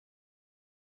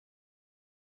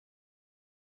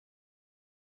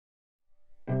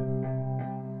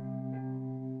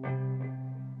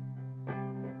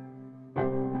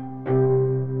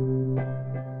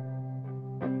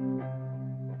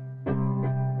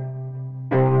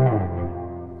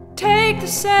Take the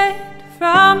sand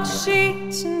from the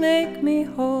sheets and make me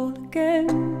whole again.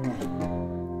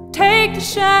 Take the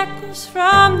shackles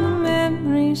from the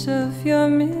memories of your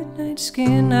midnight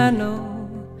skin. I know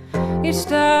it's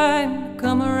time to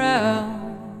come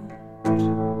around.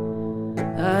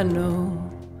 I know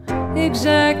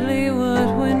exactly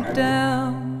what went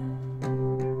down.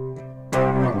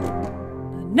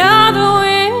 Another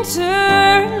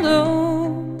winter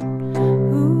alone.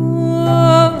 Ooh,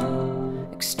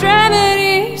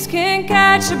 extremities can't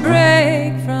catch a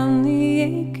break from the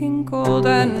aching cold.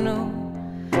 I know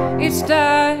it's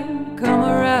time to come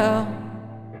around.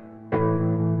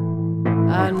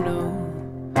 I know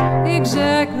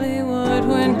exactly what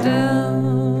went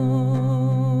down.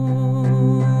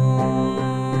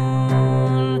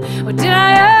 What did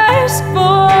I ask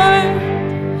for?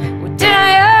 What did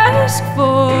I ask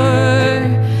for?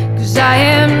 'Cause I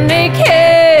am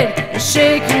naked and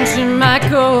shaken to my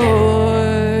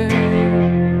core,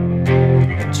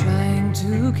 trying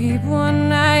to keep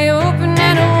one eye open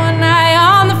and one eye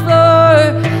on the floor.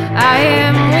 I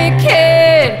am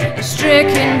wicked and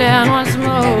stricken down once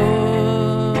more.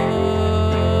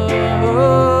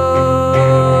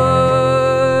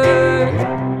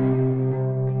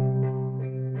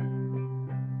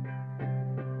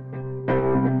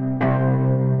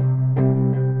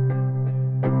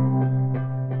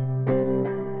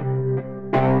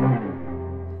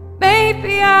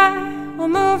 Maybe I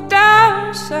will move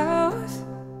down south,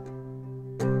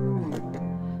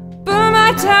 but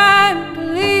my time to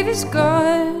leave is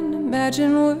gone.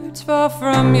 Imagine words fall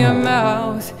from your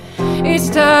mouth. It's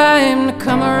time to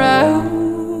come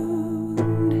around.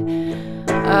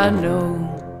 I know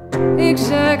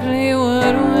exactly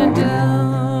what went down.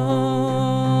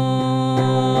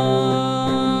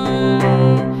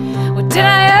 What did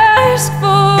I ask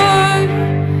for?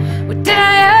 What did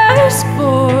I ask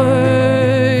for?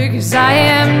 'Cause I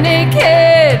am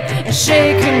naked and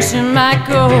shaken to my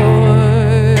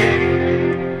core,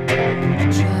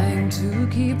 trying to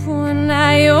keep one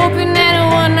eye open and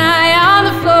one eye on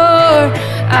the floor.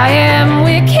 I am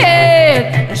wicked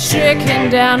and stricken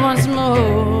down once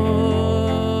more.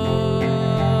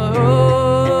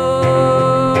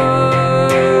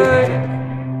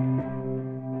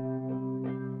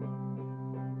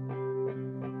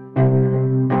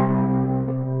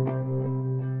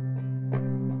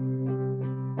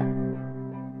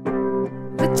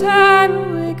 The time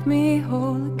will make me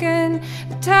whole again.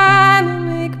 The time will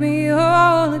make me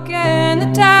whole again.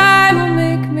 The time will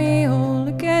make me whole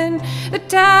again. The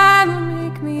time will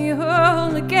make me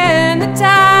whole again. The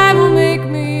time will make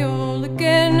me whole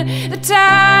again. The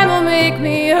time will make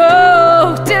me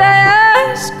whole. What did I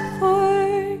ask for?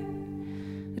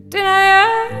 What did I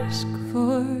ask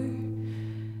for?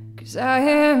 'Cause I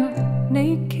am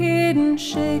naked and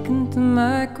shaken to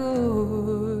my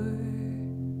core,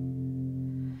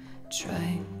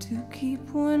 trying to keep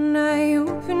one eye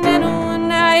open and one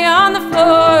eye on the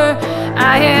floor.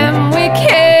 I am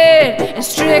wicked and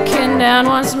stricken down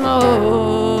once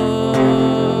more.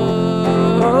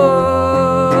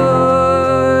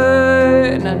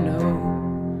 And I know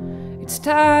it's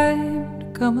time to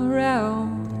come around.